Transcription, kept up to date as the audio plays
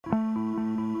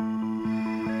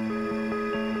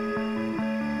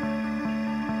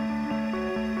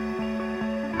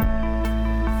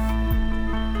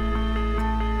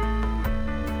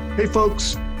Hey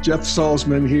folks, Jeff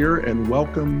Salzman here, and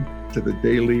welcome to the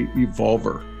Daily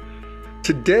Evolver.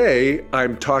 Today,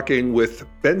 I'm talking with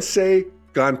Bence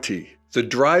Ganti, the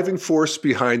driving force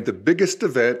behind the biggest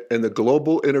event in the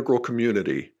global integral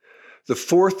community, the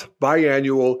fourth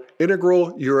biannual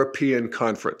Integral European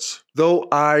Conference. Though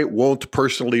I won't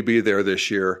personally be there this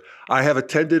year, I have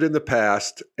attended in the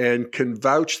past and can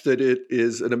vouch that it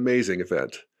is an amazing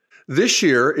event. This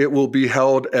year, it will be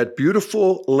held at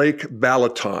beautiful Lake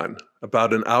Balaton,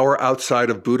 about an hour outside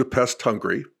of Budapest,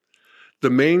 Hungary.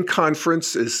 The main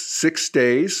conference is 6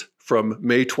 days from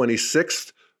May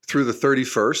 26th through the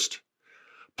 31st.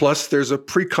 Plus, there's a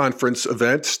pre-conference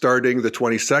event starting the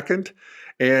 22nd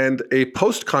and a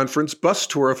post-conference bus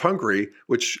tour of Hungary,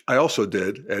 which I also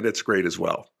did, and it's great as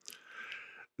well.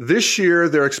 This year,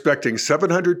 they're expecting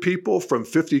 700 people from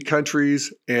 50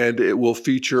 countries, and it will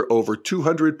feature over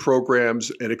 200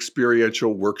 programs and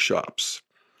experiential workshops.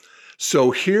 So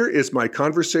here is my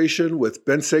conversation with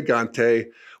Bence Ganti,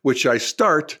 which I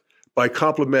start by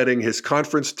complimenting his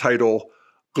conference title,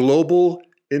 Global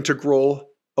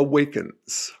Integral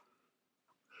Awakens.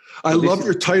 I love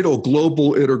your title,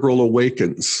 Global Integral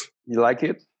Awakens. You like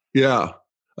it? Yeah,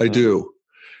 I do.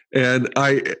 And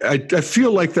I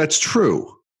feel like that's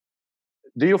true.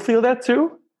 Do you feel that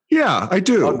too? Yeah, I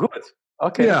do. Oh, good.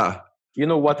 Okay. Yeah. You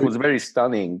know what was very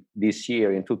stunning this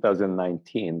year in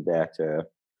 2019, that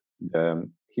the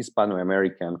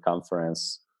Hispano-American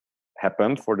Conference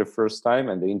happened for the first time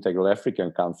and the Integral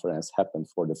African Conference happened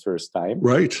for the first time.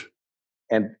 Right.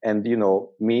 And you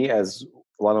know, me as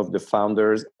one of the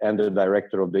founders and the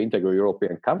director of the Integral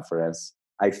European Conference,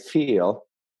 I feel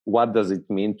what does it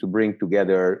mean to bring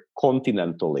together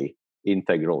continentally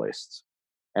integralists?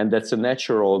 And that's a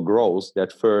natural growth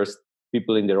that first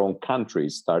people in their own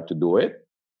countries start to do it,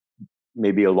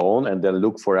 maybe alone, and then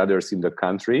look for others in the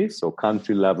country, so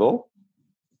country level.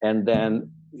 And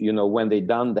then, you know, when they've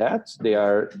done that,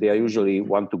 they usually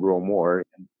want to grow more.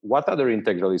 What other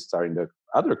integralists are in the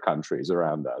other countries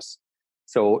around us?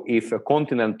 So if a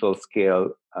continental scale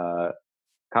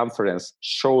conference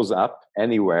shows up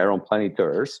anywhere on planet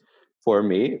Earth, for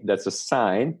me, that's a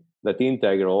sign that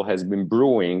Integral has been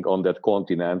brewing on that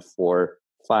continent for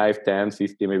 5, 10,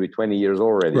 50, maybe 20 years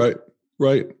already.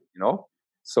 Right. You know?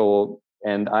 So,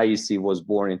 and IEC was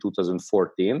born in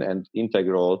 2014, and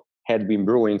Integral had been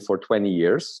brewing for 20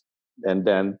 years, and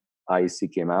then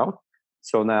IEC came out.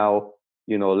 So now,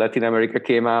 you know, Latin America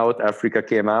came out, Africa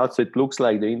came out. So it looks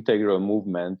like the Integral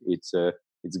movement, it's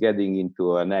getting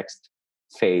into a next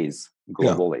phase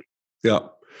globally. Yeah.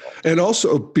 And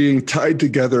also being tied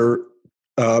together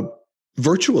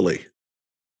virtually.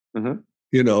 Mm-hmm.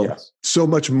 You know, yes. So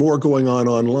much more going on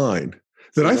online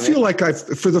that I feel like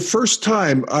for the first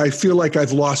time, I feel like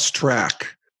I've lost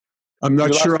track. I'm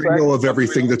not sure I know of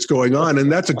everything that's going on,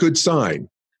 and that's a good sign.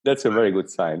 That's a very good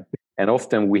sign. And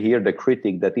often we hear the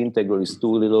critique that Integral is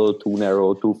too little, too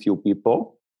narrow, too few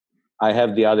people. I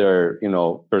have the other, you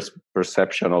know,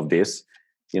 perception of this.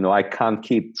 You know, I can't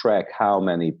keep track how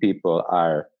many people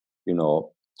are, you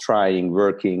know, trying,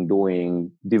 working,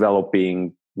 doing,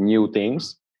 developing new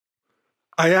things.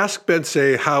 I asked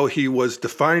Bence how he was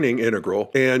defining Integral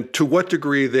and to what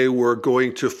degree they were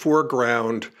going to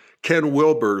foreground Ken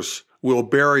Wilber's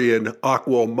Wilberian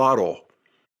Aqua model.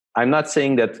 I'm not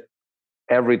saying that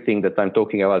everything that I'm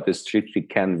talking about is strictly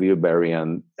Ken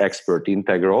Wilberian expert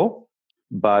Integral,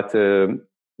 but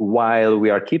while we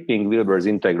are keeping Wilber's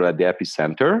Integral at the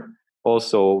epicenter,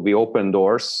 also we open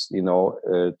doors, you know,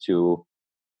 to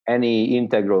any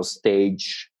Integral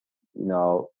stage, you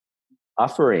know,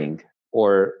 offering,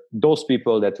 or those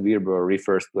people that Wilber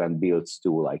refers to and builds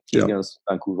to, like Higgins,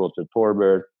 Vancouver,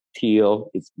 Torbert, Thiel,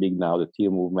 it's big now, the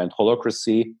Thiel movement,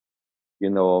 Holacracy, you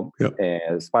know,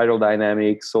 spiral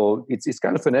dynamics. So it's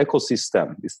kind of an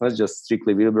ecosystem. It's not just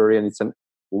strictly Wilberian, it's a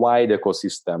wide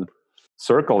ecosystem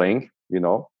circling, you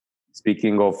know,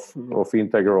 speaking of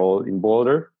Integral in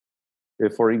Boulder,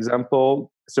 for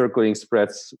example, circling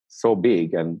spreads so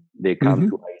big and they come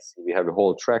to IC. We have a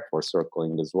whole track for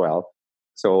circling as well.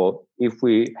 So if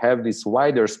we have this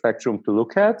wider spectrum to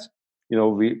look at, you know,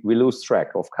 we lose track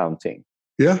of counting.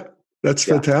 Yeah, that's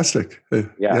fantastic.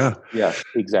 Yeah,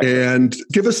 exactly. And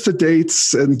give us the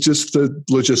dates and just the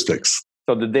logistics.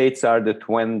 So the dates are the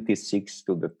 26th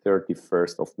to the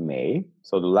 31st of May.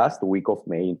 So the last week of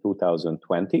May in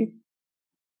 2020.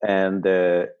 And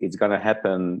it's going to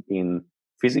happen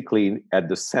physically at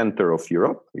the center of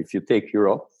Europe. If you take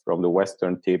Europe from the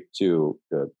western tip to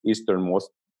the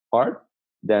easternmost part,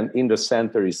 then in the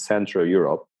center is Central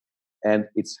Europe. And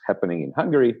it's happening in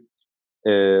Hungary.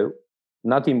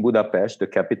 Not in Budapest, the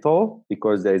capital,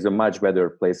 because there is a much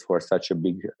better place for such a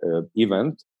big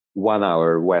event 1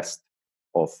 hour west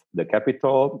of the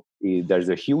capital. There's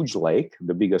a huge lake,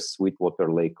 the biggest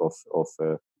sweetwater lake of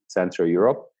Central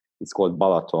Europe. It's called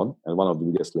Balaton, and one of the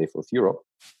biggest lakes of Europe.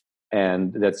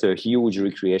 And that's a huge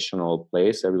recreational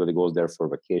place. Everybody goes there for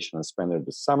vacation and spend it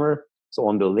the summer. So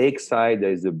on the lakeside,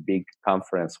 there is a big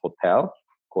conference hotel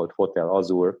called Hotel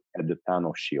Azur at the town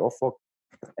of Siófok.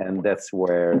 And that's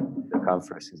where the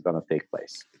conference is going to take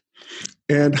place.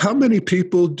 And how many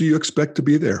people do you expect to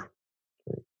be there?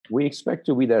 We expect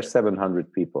to be there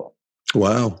 700 people.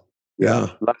 Wow. Yeah.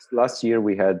 Last year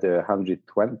we had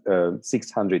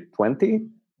 620.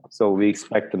 So we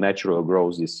expect the natural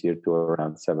growth this year to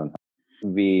around 700.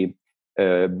 We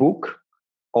book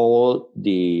all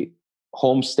the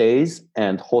homestays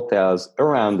and hotels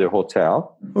around the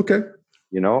hotel. Okay.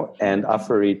 And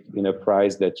offer it in a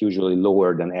price that's usually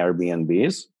lower than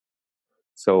Airbnb's.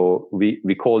 So we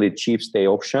call it cheap stay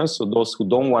options. So those who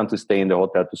don't want to stay in the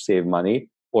hotel to save money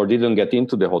or didn't get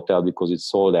into the hotel because it's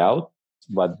sold out,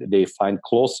 but they find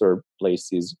closer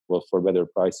places for better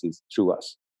prices through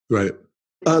us. Right.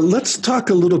 Let's talk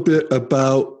a little bit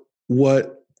about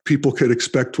what people could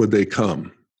expect when they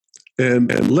come.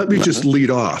 And let me just lead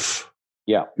off.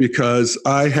 Yeah. Because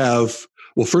I have,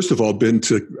 well, first of all, been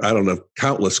to,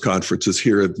 countless conferences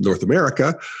here in North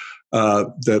America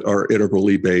that are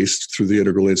integrally based through the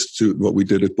Integral Institute, what we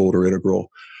did at Boulder Integral.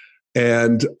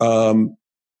 And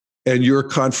your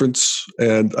conference,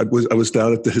 and I was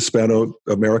down at the Hispano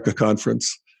America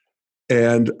conference.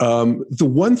 And the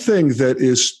one thing that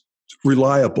is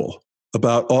reliable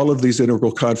about all of these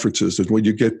integral conferences is when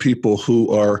you get people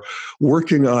who are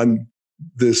working on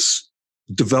this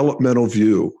developmental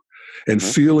view and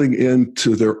feeling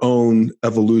into their own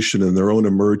evolution and their own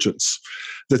emergence,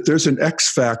 that there's an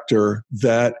X factor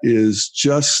that is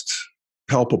just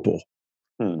palpable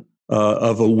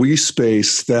of a we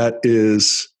space that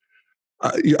is,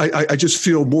 I just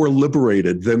feel more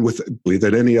liberated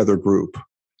than any other group.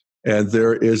 And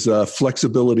there is a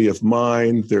flexibility of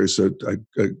mind. There's a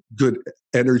good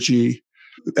energy.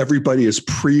 Everybody is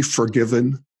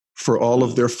pre-forgiven for all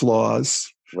of their flaws,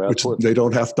 which they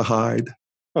don't have to hide.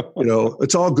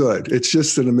 It's all good. It's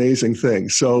just an amazing thing.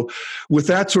 So with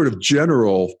that sort of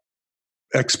general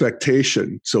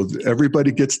expectation, so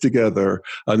everybody gets together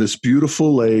on this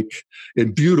beautiful lake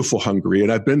in beautiful Hungary.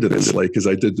 And I've been to this lake because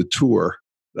I did the tour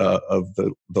of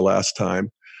the last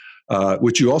time.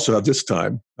 Which you also have this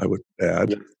time, I would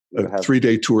add, a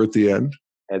 3-day tour at the end.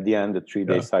 At the end, a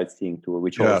 3-day sightseeing tour,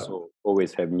 which also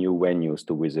always have new venues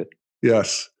to visit.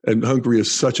 Yes, and Hungary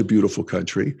is such a beautiful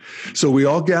country. So we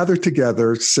all gather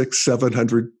together,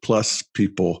 600-700 plus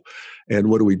people, and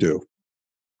what do we do?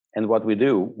 And what we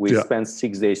do, we spend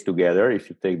 6 days together if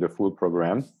you take the full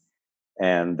program.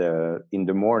 And in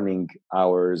the morning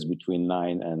hours between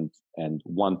 9 and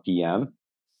 1 p.m.,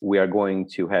 we are going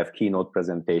to have keynote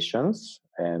presentations,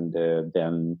 and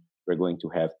then we're going to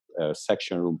have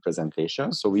section room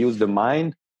presentations. So we use the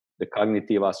mind, the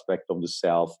cognitive aspect of the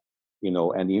self,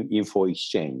 and info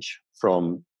exchange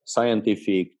from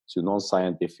scientific to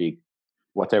non-scientific,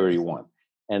 whatever you want.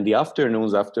 And the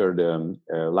afternoons after the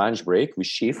lunch break, we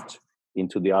shift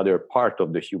into the other part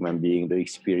of the human being, the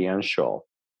experiential,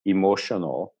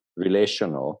 emotional,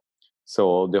 relational.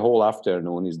 So the whole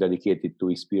afternoon is dedicated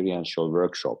to experiential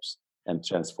workshops and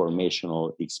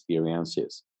transformational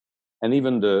experiences. And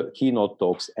even the keynote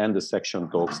talks and the section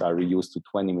talks are reduced to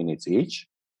 20 minutes each.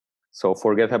 So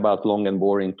forget about long and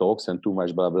boring talks and too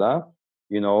much blah, blah.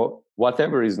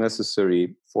 Whatever is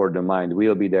necessary for the mind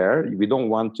will be there. We don't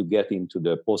want to get into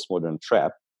the postmodern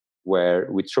trap where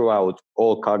we throw out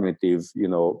all cognitive,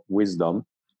 wisdom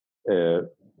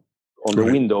on the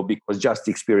window because just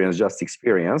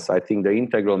experience. I think the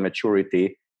integral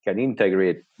maturity can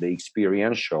integrate the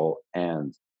experiential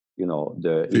and,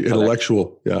 the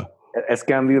intellectual. Yeah. As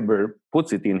Ken Wilber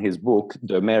puts it in his book,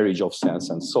 The Marriage of Sense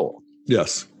and Soul.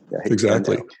 Yes,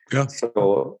 exactly. Yeah.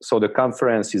 So the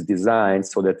conference is designed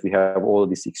so that we have all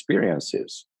these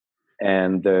experiences.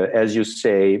 And as you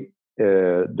say,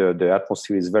 the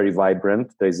atmosphere is very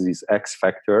vibrant. There's this X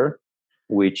factor,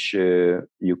 which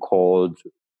you called,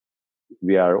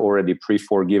 we are already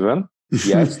pre-forgiven.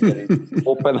 Yes,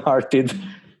 open-hearted,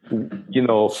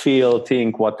 feel,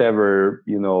 think, whatever,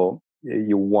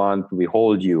 you want, we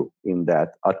hold you in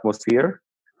that atmosphere.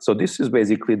 So this is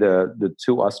basically the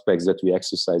two aspects that we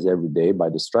exercise every day by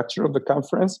the structure of the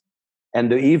conference.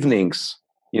 And the evenings,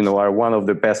 are one of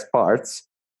the best parts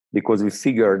because we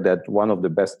figured that one of the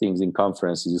best things in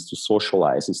conferences is to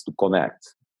socialize, is to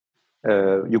connect.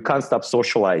 You can't stop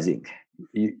socializing.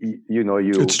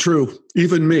 You It's true.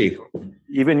 Even me.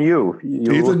 Even you.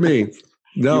 Even me.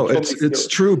 No, it's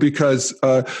true because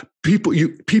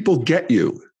people get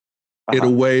you in a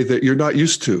way that you're not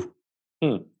used to.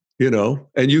 You know,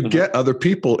 and you get other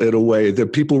people in a way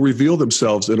that people reveal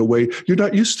themselves in a way you're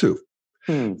not used to.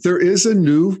 There is a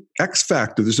new X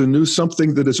factor. There's a new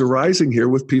something that is arising here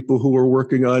with people who are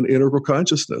working on integral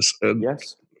consciousness. And,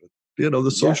 you know,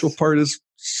 the social part is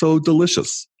so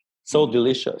delicious. So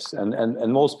delicious.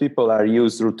 And most people are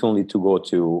used routinely to go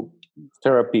to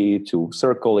therapy, to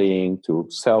circling, to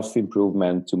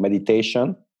self-improvement, to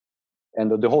meditation.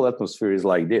 And the whole atmosphere is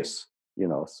like this, you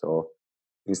know, so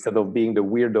instead of being the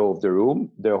weirdo of the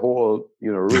room, the whole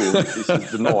room, this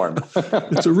is the norm.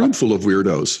 It's a room full of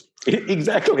weirdos.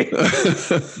 Exactly.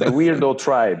 The weirdo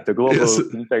tribe, the global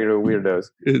integral weirdos.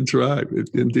 Tribe,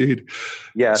 indeed.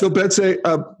 Yeah. So Bensei,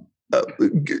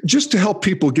 just to help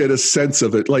people get a sense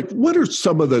of it, like what are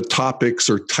some of the topics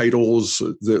or titles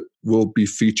that will be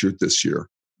featured this year?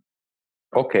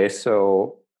 Okay,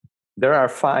 so there are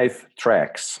 5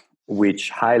 tracks which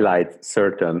highlight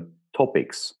certain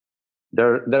topics.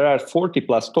 There are 40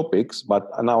 plus topics, but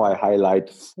now I highlight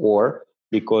 4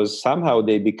 because somehow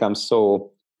they become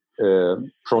so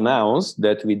pronounced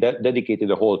that we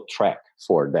dedicated a whole track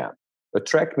for them. A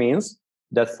track means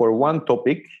that for one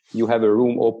topic, you have a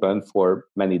room open for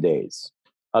many days.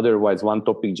 Otherwise, one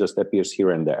topic just appears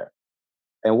here and there.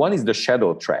 And one is the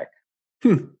shadow track,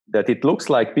 that it looks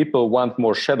like people want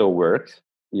more shadow work,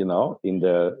 you know, in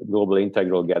the global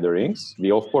integral gatherings.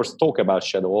 We, of course, talk about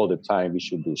shadow all the time. We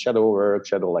should do shadow work,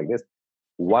 shadow like this.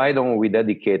 Why don't we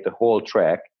dedicate a whole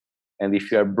track? And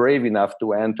if you are brave enough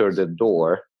to enter the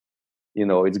door, you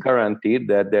know, it's guaranteed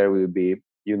that there will be,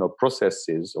 you know,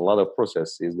 processes, a lot of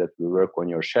processes that will work on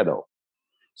your shadow.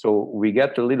 So we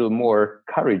get a little more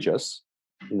courageous,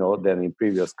 you know, than in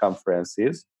previous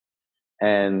conferences.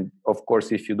 And of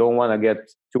course, if you don't want to get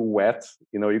too wet,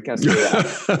 you know, you can stay out.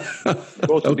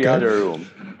 Go to the other room.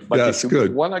 But if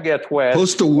you want to get wet,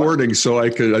 post a warning so I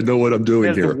know what I'm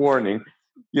doing here. There's a warning.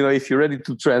 You know, if you're ready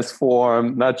to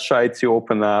transform, not shy to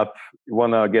open up, you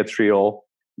want to get real,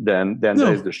 then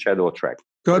there's the shadow track.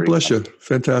 God bless you.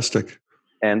 Fantastic.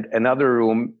 And another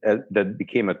room that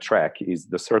became a track is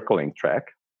the circling track.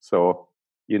 So,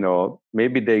 you know,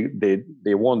 maybe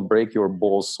they won't break your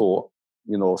balls so,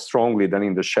 you know, strongly than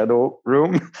in the shadow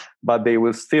room, but they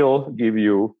will still give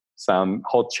you some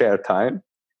hot chair time,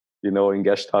 you know, in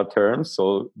Gestalt terms.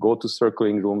 So go to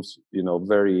circling rooms, you know,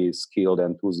 very skilled,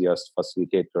 enthusiast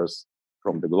facilitators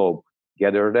from the globe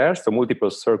gather there. So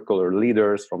multiple circular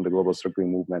leaders from the global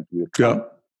circling movement will come. Yeah.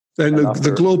 And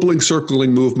the global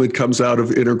circling movement comes out of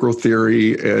integral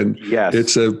theory, and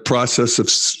it's a process of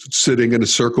sitting in a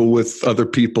circle with other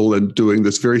people and doing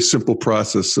this very simple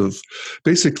process of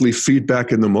basically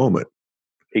feedback in the moment.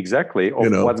 Exactly.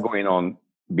 Of what's going on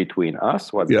between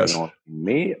us, what's going on in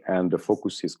me, and the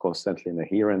focus is constantly in the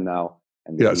here and now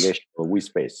and the relational we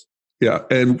space. Yeah,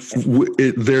 and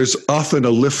there's often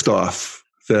a liftoff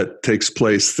that takes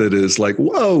place that is like,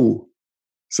 whoa.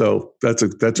 So that's a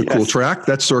cool track.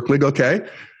 That's circling. Okay.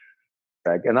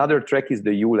 Another track is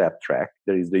the ULab track.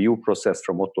 There is the U process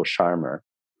from Otto Scharmer.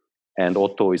 And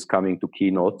Otto is coming to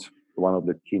keynote. One of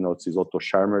the keynotes is Otto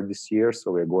Scharmer this year.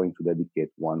 So we're going to dedicate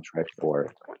one track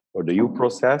for the U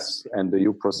process and the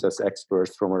U process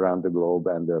experts from around the globe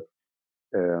and the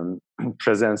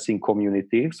presencing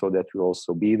community. So that will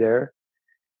also be there.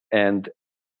 And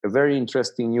a very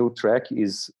interesting new track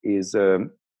is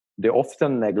the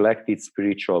often neglected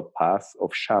spiritual path of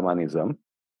shamanism.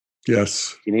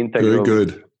 Yes, in integral, very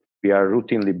good. We are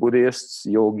routinely Buddhists,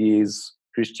 yogis,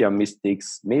 Christian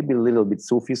mystics, maybe a little bit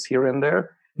Sufis here and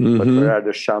there, but there are the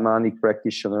shamanic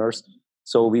practitioners.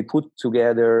 So we put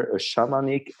together a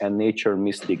shamanic and nature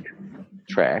mystic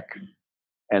track,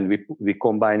 and we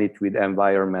combine it with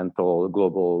environmental,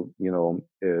 global,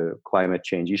 climate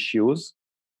change issues.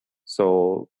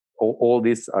 So all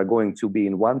these are going to be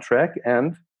in one track,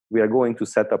 and we are going to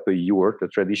set up a yurt, a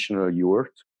traditional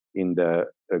yurt, in the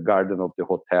garden of the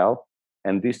hotel.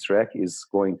 And this track is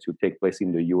going to take place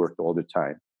in the yurt all the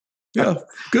time. Yeah,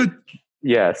 good.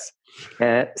 Yes.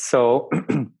 So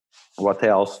what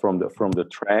else from the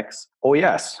tracks? Oh,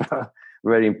 yes.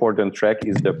 Very important track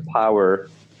is the power,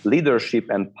 leadership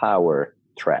and power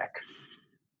track.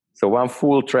 So one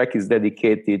full track is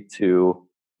dedicated to,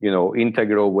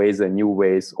 integral ways and new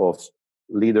ways of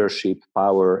leadership,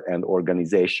 power, and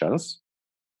organizations.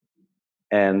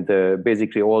 And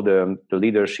basically all the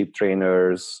leadership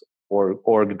trainers or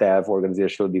org dev,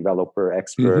 organizational developer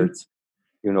experts,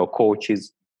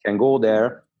 coaches can go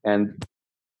there, and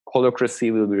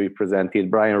Holacracy will be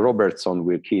represented. Brian Robertson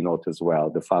will keynote as well,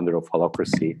 the founder of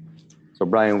Holacracy. So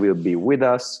Brian will be with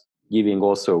us, giving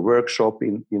also a workshop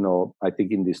in, I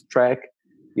think in this track.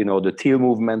 The teal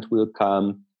movement will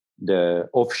come, the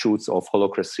offshoots of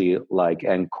holacracy like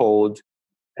ENCODE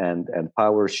and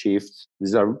power shift.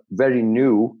 These are very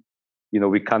new,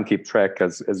 we can't keep track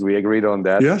as we agreed on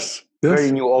that. Yes.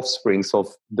 Very new offsprings of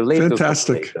the latest.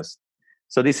 Fantastic.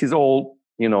 So this is all,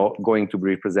 going to be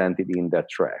represented in that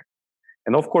track.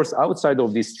 And of course, outside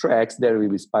of these tracks, there will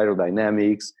be spiral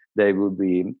dynamics, there will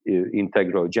be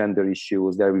integral gender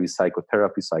issues, there will be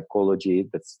psychotherapy, psychology,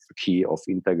 that's the key of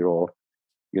integral.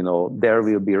 There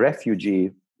will be refugee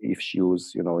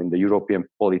issues, in the European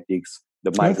politics,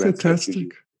 the migrants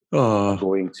are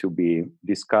going to be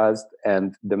discussed.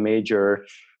 And the major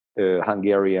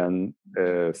Hungarian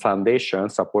foundation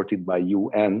supported by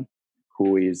UN,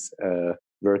 who is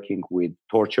working with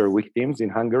torture victims in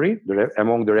Hungary,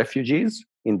 among the refugees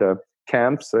in the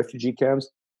refugee camps.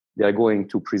 They are going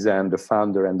to present, the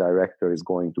founder and director is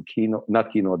going to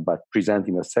present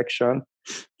in a section,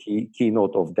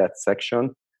 keynote of that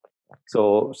section.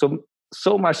 So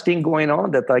much thing going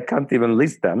on that I can't even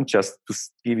list them, just to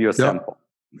give you a sample.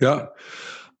 Yeah.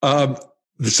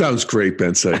 This sounds great,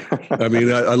 Bence. I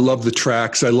mean, I love the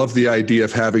tracks. I love the idea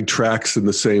of having tracks in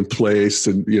the same place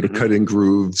and, cutting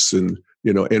grooves and,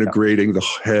 integrating the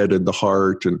head and the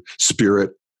heart and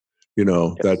spirit.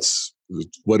 That's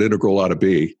what integral ought to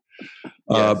be.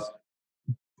 Yes.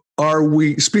 Are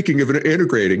we, speaking of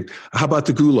integrating, how about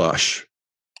the goulash?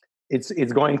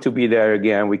 It's going to be there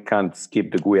again. We can't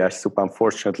skip the goulash soup,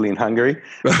 unfortunately, in Hungary.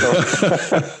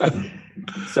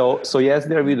 So yes,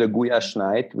 there will be the goulash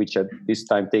night, which at this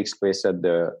time takes place at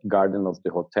the garden of the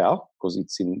hotel, because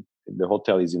the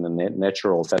hotel is in a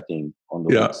natural setting on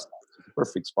the west side. It's a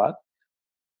perfect spot.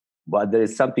 But there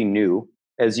is something new.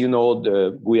 As you know,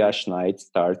 the goulash night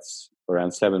starts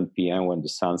around 7 p.m. when the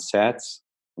sun sets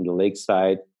on the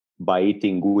lakeside, by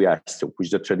eating goulash soup, which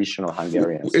is the traditional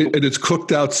Hungarian soup. And it's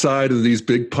cooked outside in these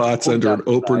big pots under an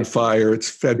open fire. It's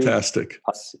fantastic.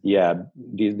 Yeah,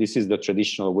 this is the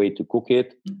traditional way to cook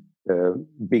it.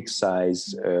 Big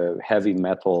size, heavy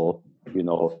metal,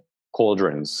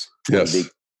 cauldrons, big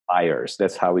fires.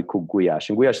 That's how we cook goulash.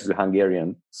 And goulash is a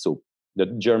Hungarian soup. The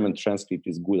German transcript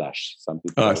is goulash. Some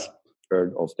people have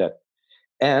heard of that.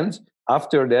 And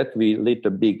after that, we lit a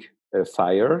big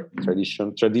fire, tradition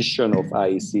of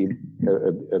IEC,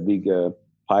 a big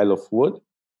pile of wood.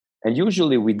 And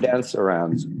usually we dance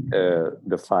around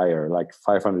the fire, like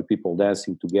 500 people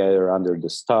dancing together under the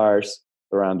stars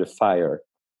around the fire.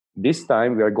 This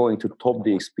time we are going to top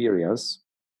the experience.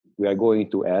 We are going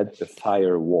to add a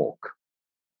fire walk.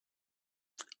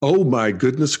 Oh my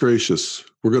goodness gracious.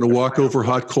 We're going to walk over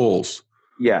hot coals.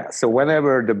 Yeah, so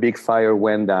whenever the big fire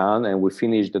went down and we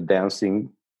finished the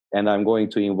dancing, and I'm going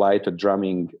to invite a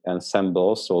drumming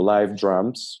ensemble, so live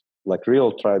drums, like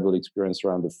real tribal experience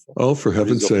around the fire. Oh, for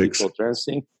heaven's sakes.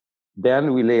 Dancing.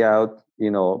 Then we lay out,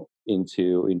 into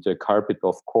a carpet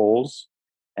of coals,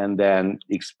 and then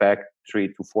expect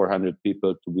 300 to 400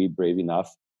 people to be brave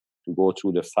enough to go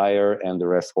through the fire and the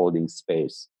rest holding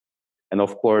space. And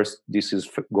of course, this is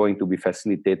going to be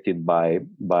facilitated by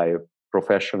a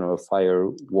professional fire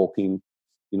walking,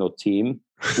 team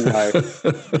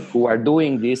who are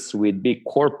doing this with big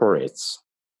corporates.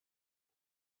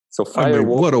 So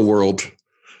what a world!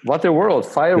 What a world!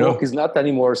 Firewalk is not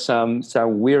anymore some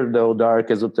weirdo, dark,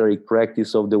 esoteric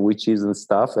practice of the witches and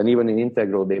stuff. And even in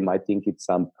Integral, they might think it's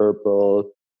some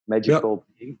purple magical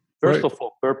thing. First of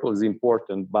all, purple is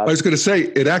important. But I was going to say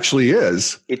it actually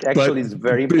is. It actually is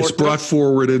very important. It's brought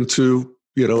forward into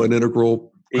an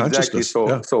integral consciousness.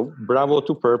 So bravo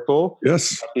to purple.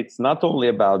 Yes, it's not only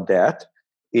about that.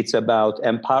 It's about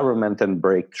empowerment and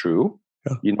breakthrough.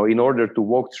 Yeah. In order to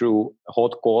walk through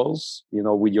hot coals,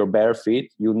 with your bare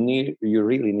feet, you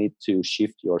really need to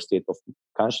shift your state of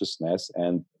consciousness,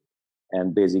 and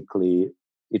basically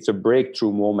it's a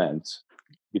breakthrough moment,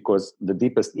 because the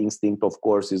deepest instinct, of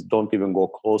course, is don't even go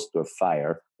close to a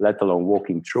fire, let alone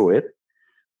walking through it.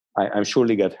 I'm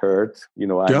surely get hurt. I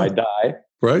might die.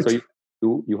 Right.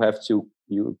 So you have to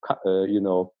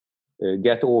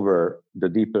get over the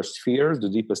deepest fears, the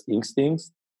deepest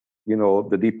instincts,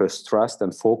 the deepest trust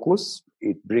and focus.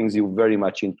 It brings you very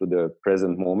much into the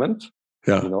present moment.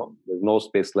 Yeah. There's no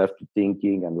space left to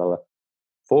thinking and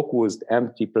focused,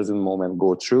 empty present moment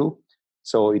go through.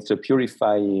 So it's a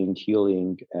purifying,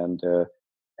 healing, and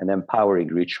an empowering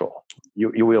ritual.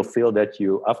 You will feel that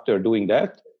after doing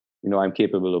that, I'm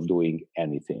capable of doing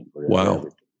anything. Wow.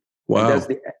 Everything. Wow.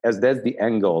 And that's the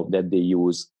angle that they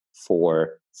use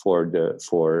for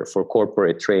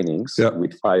corporate trainings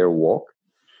with Firewalk,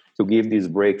 to give this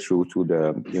breakthrough to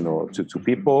the to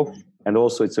people. And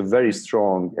also it's a very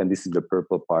strong, and this is the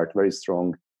purple part, very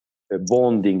strong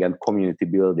bonding and community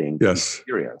building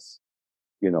experience.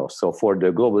 So for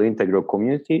the global integral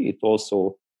community, it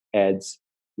also adds,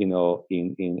 in the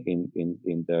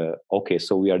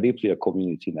so we are deeply a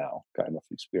community now kind of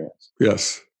experience.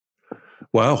 Yes.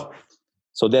 Wow.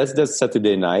 So that's the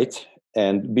Saturday night.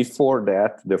 And before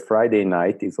that, the Friday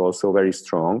night is also very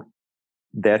strong.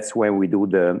 That's when we do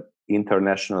the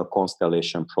international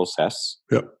constellation process.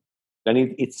 Yep.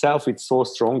 And it's so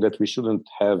strong that we shouldn't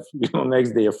have,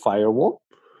 next day a firewall.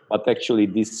 But actually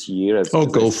this year...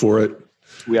 go for it.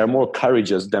 We are more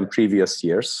courageous than previous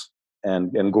years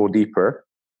and go deeper.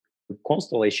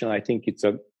 Constellation, I think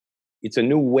it's a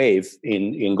new wave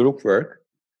in group work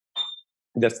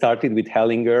that started with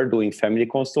Hellinger doing family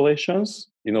constellations,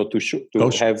 to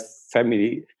have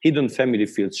hidden family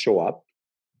fields show up,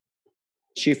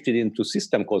 shifted into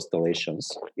system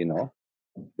constellations.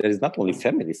 There is not only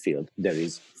family field, there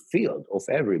is field of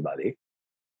everybody,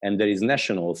 and there is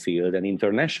national field and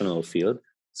international field.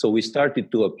 So we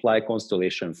started to apply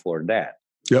constellation for that.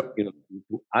 Yep.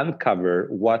 To uncover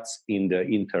what's in the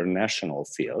international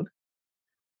field,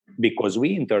 because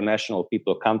we international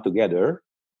people come together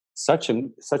such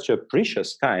a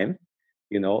precious time,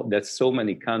 that so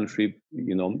many country,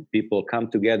 people come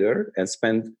together and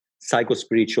spend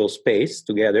psycho-spiritual space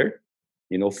together,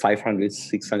 500,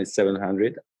 600,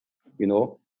 700,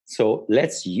 So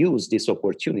let's use this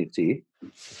opportunity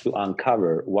to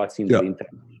uncover what's in the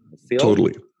international field.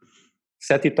 Totally.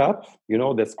 Set it up,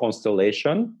 that's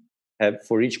constellation. Have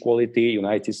for each quality,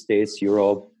 United States,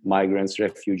 Europe, migrants,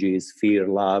 refugees, fear,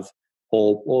 love,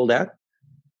 hope, all that.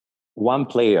 One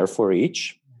player for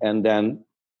each, and then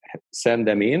send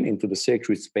them into the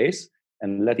sacred space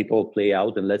and let it all play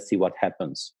out, and let's see what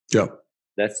happens. Yeah.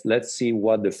 Let's see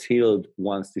what the field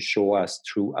wants to show us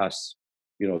through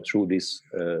through this,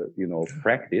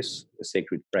 practice, a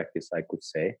sacred practice, I could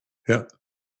say. Yeah.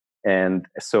 And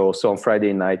so on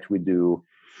Friday night, we do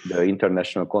the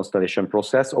international constellation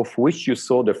process, of which you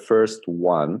saw the first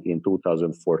one in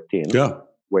 2014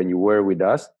 when you were with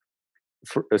us.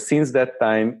 Since that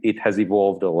time, it has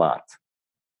evolved a lot.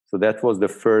 So that was the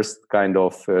first kind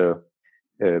of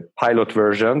pilot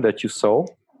version that you saw.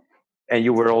 And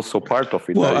you were also part of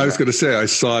it. Well, I was going to say I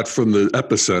saw it from the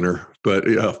epicenter, but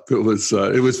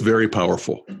it was very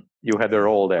powerful. You had a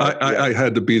role there. I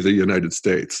had to be the United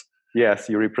States. Yes,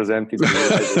 you represented the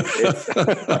United States.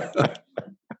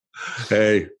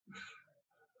 Hey,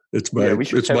 it's my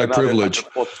privilege.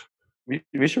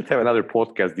 We should have another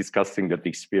podcast discussing that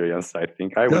experience. I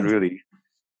think I would really,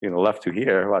 love to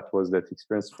hear what was that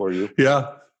experience for you.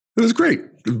 Yeah, it was great.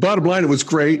 Bottom line, it was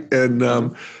great, and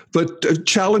but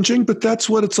challenging. But that's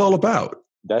what it's all about.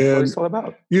 That's what it's all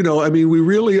about. We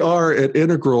really are at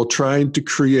Integral trying to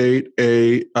create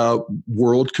a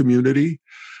world community.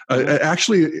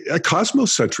 Actually, a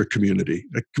cosmocentric community,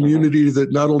 a community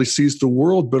that not only sees the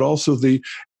world, but also the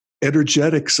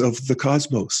energetics of the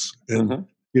cosmos and,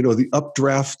 the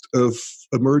updraft of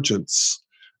emergence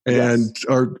and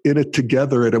are in it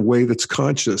together in a way that's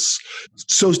conscious.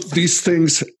 So these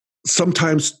things,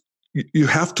 sometimes you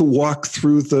have to walk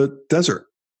through the desert.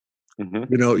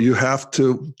 You have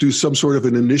to do some sort of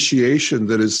an initiation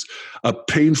that is a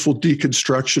painful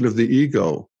deconstruction of the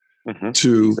ego.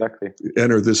 To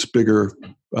enter this bigger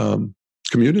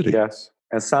community. Yes.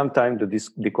 And sometimes the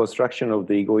deconstruction of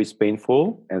the ego is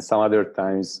painful, and some other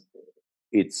times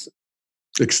it's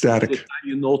ecstatic. By the time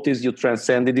you notice you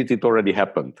transcended it, it already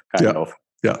happened, kind of.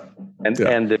 Yeah.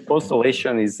 And the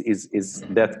constellation is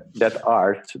that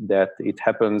art that it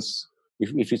happens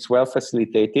if it's well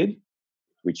facilitated,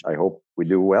 which I hope we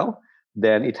do well.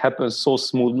 Then it happens so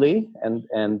smoothly and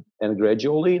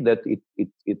gradually that it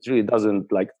really doesn't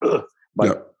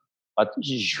but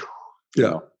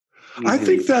I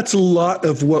think that's a lot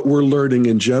of what we're learning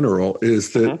in general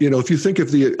is that, if you think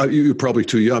of you're probably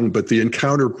too young, but the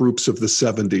encounter groups of the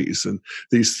 70s and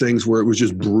these things where it was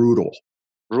just brutal.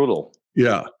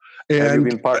 Yeah. And have you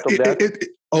been part of that?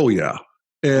 Oh yeah.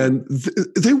 And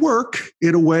they work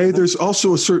in a way. There's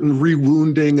also a certain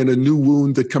re-wounding and a new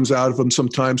wound that comes out of them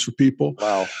sometimes for people.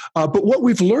 Wow. But what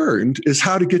we've learned is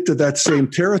how to get to that same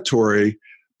territory,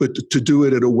 but to do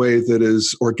it in a way that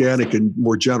is organic and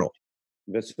more gentle.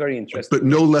 That's very interesting. But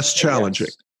no less challenging.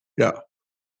 Yes.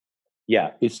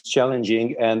 Yeah, it's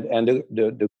challenging.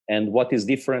 And what is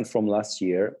different from last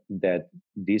year, that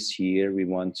this year we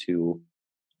want to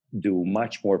do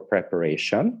much more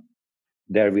preparation.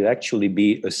 There will actually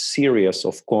be a series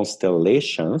of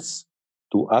constellations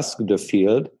to ask the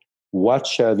field, what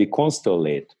shall we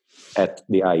constellate at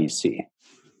the IEC?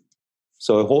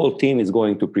 So a whole team is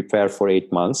going to prepare for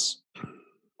 8 months.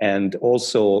 And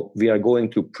also we are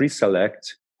going to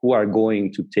pre-select who are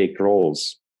going to take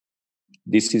roles.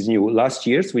 This is new. Last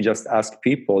years, we just asked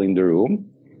people in the room.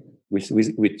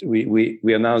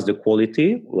 We announced the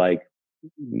quality, like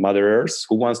motherers,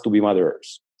 who wants to be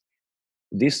motherers.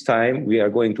 This time, we are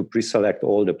going to pre-select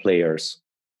all the players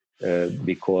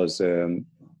because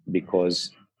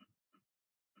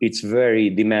it's very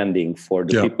demanding for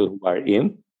the people who are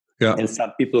in. Yeah. And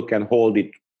some people can hold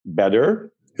it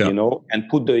better, and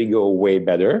put the ego way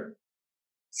better.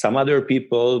 Some other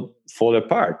people fall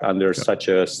apart under such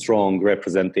a strong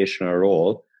representational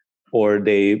role, or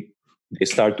they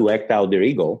start to act out their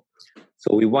ego.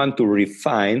 So we want to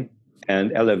refine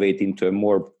and elevate into a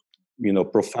more,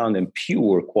 profound and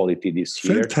pure quality this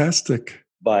year. Fantastic.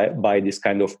 By this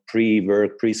kind of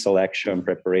pre-work, pre-selection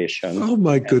preparation. Oh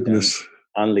my goodness.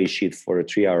 Unleash it for a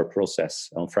 3-hour process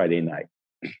on Friday night.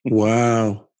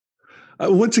 Wow.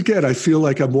 Once again, I feel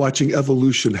like I'm watching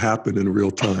evolution happen in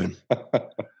real time.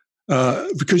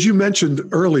 Because you mentioned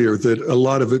earlier that a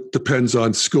lot of it depends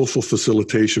on skillful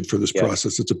facilitation for this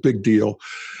process. It's a big deal.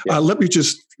 Let me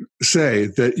just say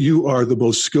that you are the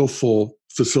most skillful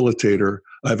facilitator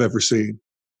I've ever seen.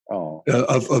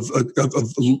 Of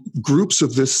groups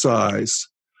of this size.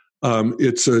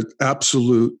 It's an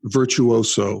absolute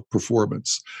virtuoso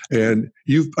performance. And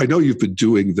I know you've been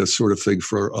doing this sort of thing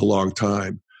for a long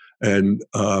time. And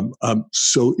I'm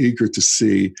so eager to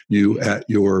see you at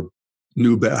your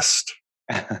new best.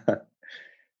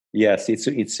 Yes,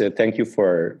 it's thank you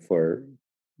for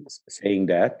saying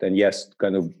that. And yes,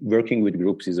 kind of working with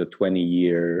groups is a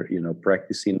 20-year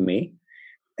practice in me.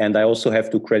 And I also have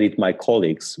to credit my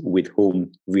colleagues with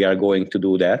whom we are going to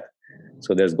do that.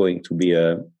 So there's going to be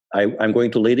I'm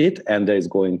going to lead it, and there's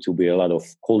going to be a lot of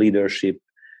co-leadership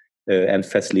and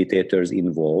facilitators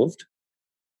involved.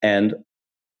 And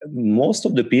most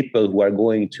of the people who are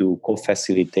going to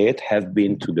co-facilitate have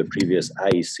been to the previous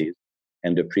IECs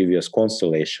and the previous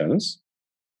constellations,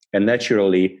 and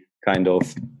naturally kind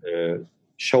of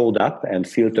showed up and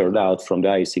filtered out from the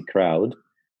IEC crowd.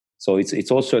 So it's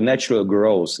also a natural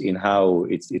growth in how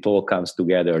it all comes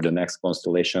together, the next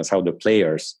constellations, how the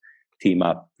players team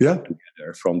up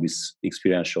together from this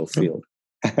experiential field.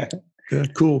 Yeah,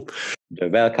 cool. The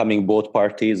welcoming boat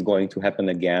party is going to happen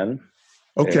again.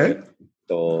 Okay.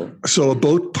 So a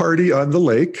boat party on the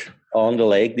lake. On the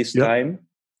lake this time.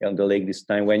 On the lake this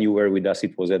time. When you were with us,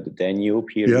 it was at the Danube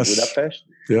here in Budapest.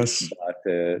 Yes. But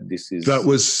that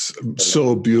was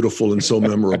so beautiful and so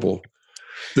memorable.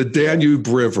 The Danube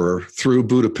River through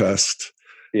Budapest.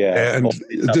 Yeah. And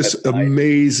this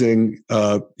amazing,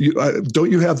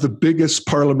 don't you have the biggest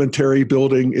parliamentary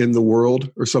building in the world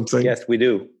or something? Yes, we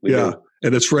do. We do.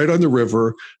 And it's right on the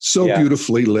river, so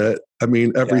beautifully lit. I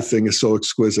mean, everything is so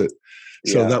exquisite.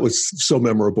 So that was so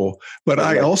memorable. But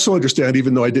I also understand,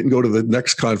 even though I didn't go to the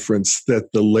next conference,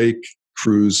 that the lake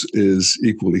cruise is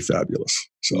equally fabulous.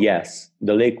 So. Yes,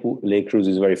 the lake cruise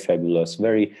is very fabulous.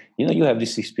 Very, you have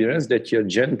this experience that you're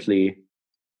gently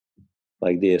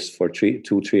like this for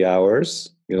 2-3 hours.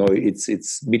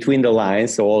 It's between the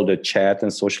lines, so all the chat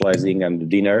and socializing and the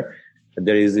dinner.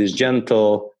 There is this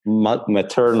gentle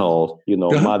maternal,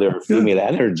 mother female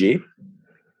energy,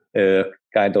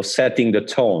 kind of setting the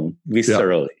tone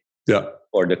viscerally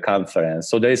for the conference.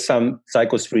 So there is some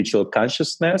psycho-spiritual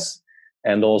consciousness,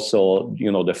 and also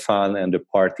the fun and the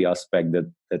party aspect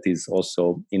that is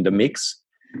also in the mix.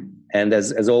 And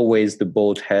as always, the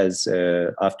boat has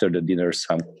after the dinner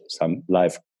some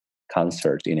live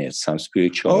concert in it, some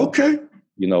spiritual. Okay.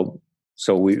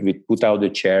 So we put out the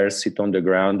chairs, sit on the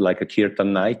ground like a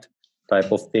kirtan night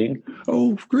type of thing.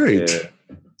 Oh, great!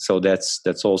 So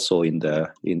that's also in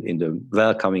the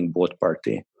welcoming boat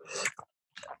party.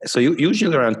 So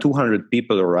usually around 200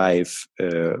 people arrive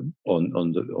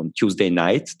on Tuesday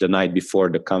night, the night before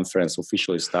the conference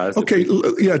officially starts. Okay,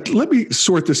 let me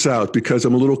sort this out because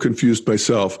I'm a little confused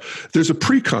myself. There's a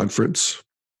pre-conference,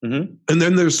 and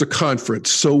then there's the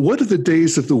conference. So what are the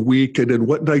days of the week, and then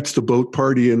what night's the boat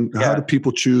party, and how do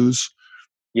people choose?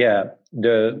 Yeah,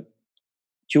 the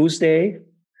Tuesday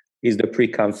is the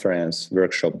pre-conference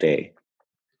workshop day,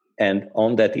 and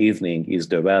on that evening is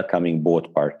the welcoming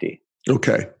boat party.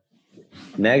 Okay.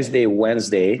 Next day,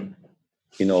 Wednesday,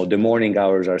 the morning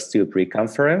hours are still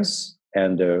pre-conference,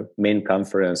 and the main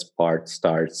conference part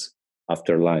starts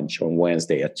after lunch on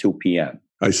Wednesday at 2 p.m.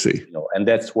 I see. And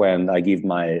that's when I give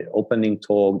my opening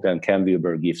talk, then Ken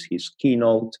Wilber gives his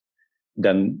keynote,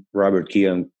 then Robert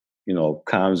Keehan,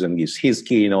 comes and gives his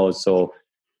keynote. So,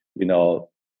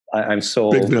 I'm so,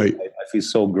 big night. I feel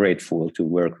so grateful to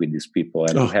work with these people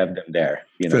and to have them there.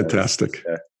 Fantastic.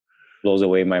 Blows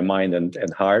away my mind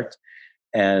and heart,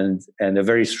 and a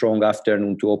very strong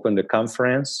afternoon to open the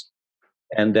conference,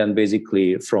 And then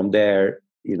basically from there,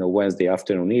 Wednesday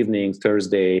afternoon, evening,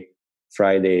 Thursday,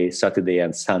 Friday, Saturday,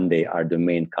 and Sunday are the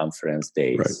main conference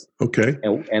days. Right. Okay.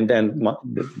 And then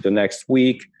the next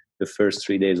week, the first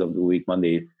 3 days of the week,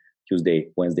 Monday, Tuesday,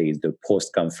 Wednesday, is the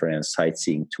post-conference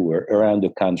sightseeing tour around the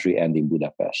country and in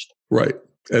Budapest. Right.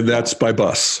 And that's by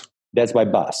bus. That's by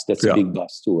bus. That's a big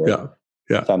bus tour. Yeah.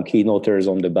 Yeah. Some keynoters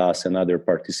on the bus and other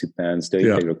participants, the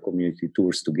Integral community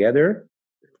tours together,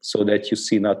 so that you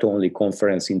see not only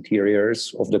conference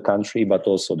interiors of the country, but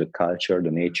also the culture,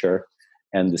 the nature,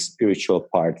 and the spiritual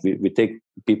part. We take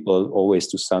people always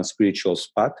to some spiritual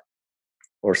spot,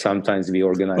 or sometimes we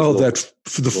organize. Oh, that's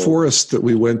the forest that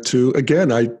we went to. Again,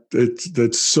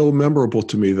 that's so memorable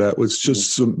to me. That was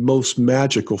just the most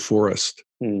magical forest.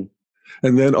 And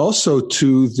then also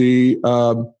to the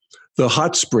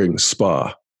hot springs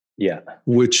spa. Yeah.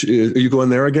 Which is, are you going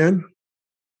there again?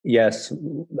 Yes.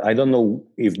 I don't know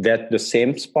if that's the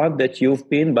same spot that you've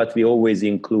been, but we always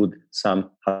include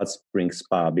some hot spring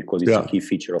spa because it's a key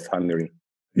feature of Hungary.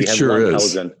 We have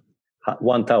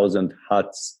 1,000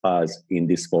 hot spas in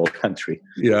this small country.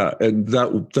 Yeah, and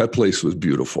that place was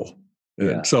beautiful.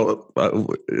 And so I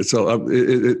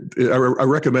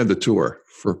recommend the tour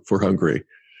for Hungary.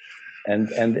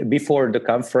 And before the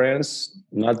conference,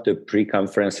 not the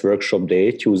pre-conference workshop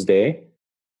day, Tuesday,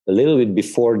 a little bit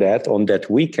before that, on that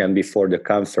weekend before the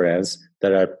conference,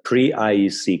 there are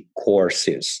pre-IEC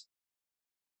courses.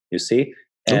 You see?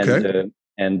 And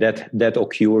that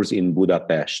occurs in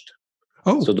Budapest.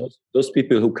 Oh. So those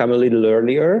people who come a little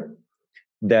earlier,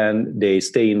 then they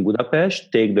stay in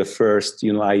Budapest, take the first,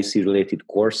 IEC-related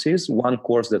courses. One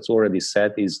course that's already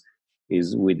set is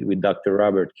with Dr.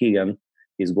 Robert Keegan.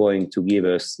 He's going to give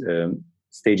us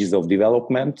stages of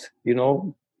development,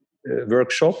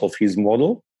 workshop of his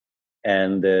model,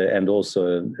 and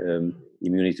also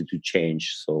immunity to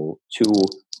change. So 2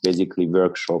 basically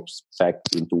workshops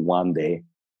packed into one day,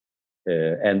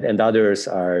 and others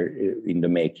are in the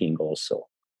making also.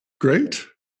 Great,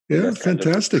 yeah,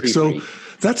 fantastic. So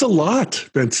that's a lot,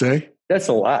 Bence. That's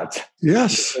a lot.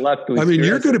 Yes. A lot to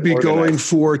you're going to be going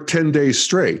for 10 days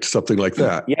straight, something like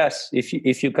that. Yes.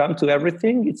 If you come to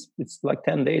everything, it's like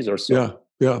 10 days or so.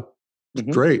 Yeah.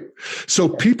 Mm-hmm. Great. So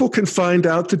people can find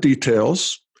out the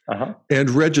details and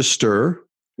register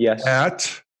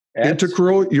at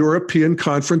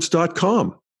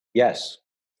integraleuropeanconference.com. Yes.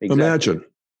 Exactly. Imagine.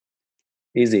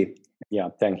 Easy. Yeah.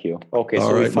 Thank you. Okay. All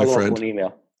so right, we follow my friend. up on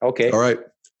email. Okay. All right.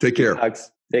 Take care.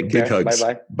 Hugs. Take Big care. hugs.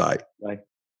 Bye-bye. Bye. Bye.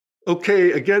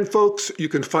 Okay, again, folks, you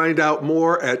can find out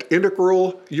more at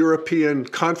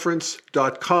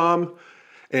integraleuropeanconference.com,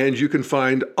 and you can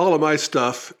find all of my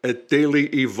stuff at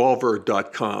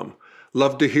dailyevolver.com.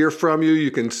 Love to hear from you. You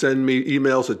can send me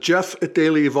emails at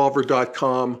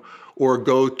jeff@dailyevolver.com or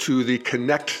go to the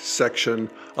Connect section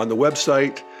on the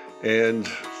website and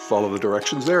follow the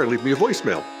directions there and leave me a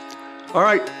voicemail. All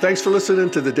right, thanks for listening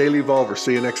to The Daily Evolver.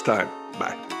 See you next time.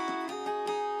 Bye.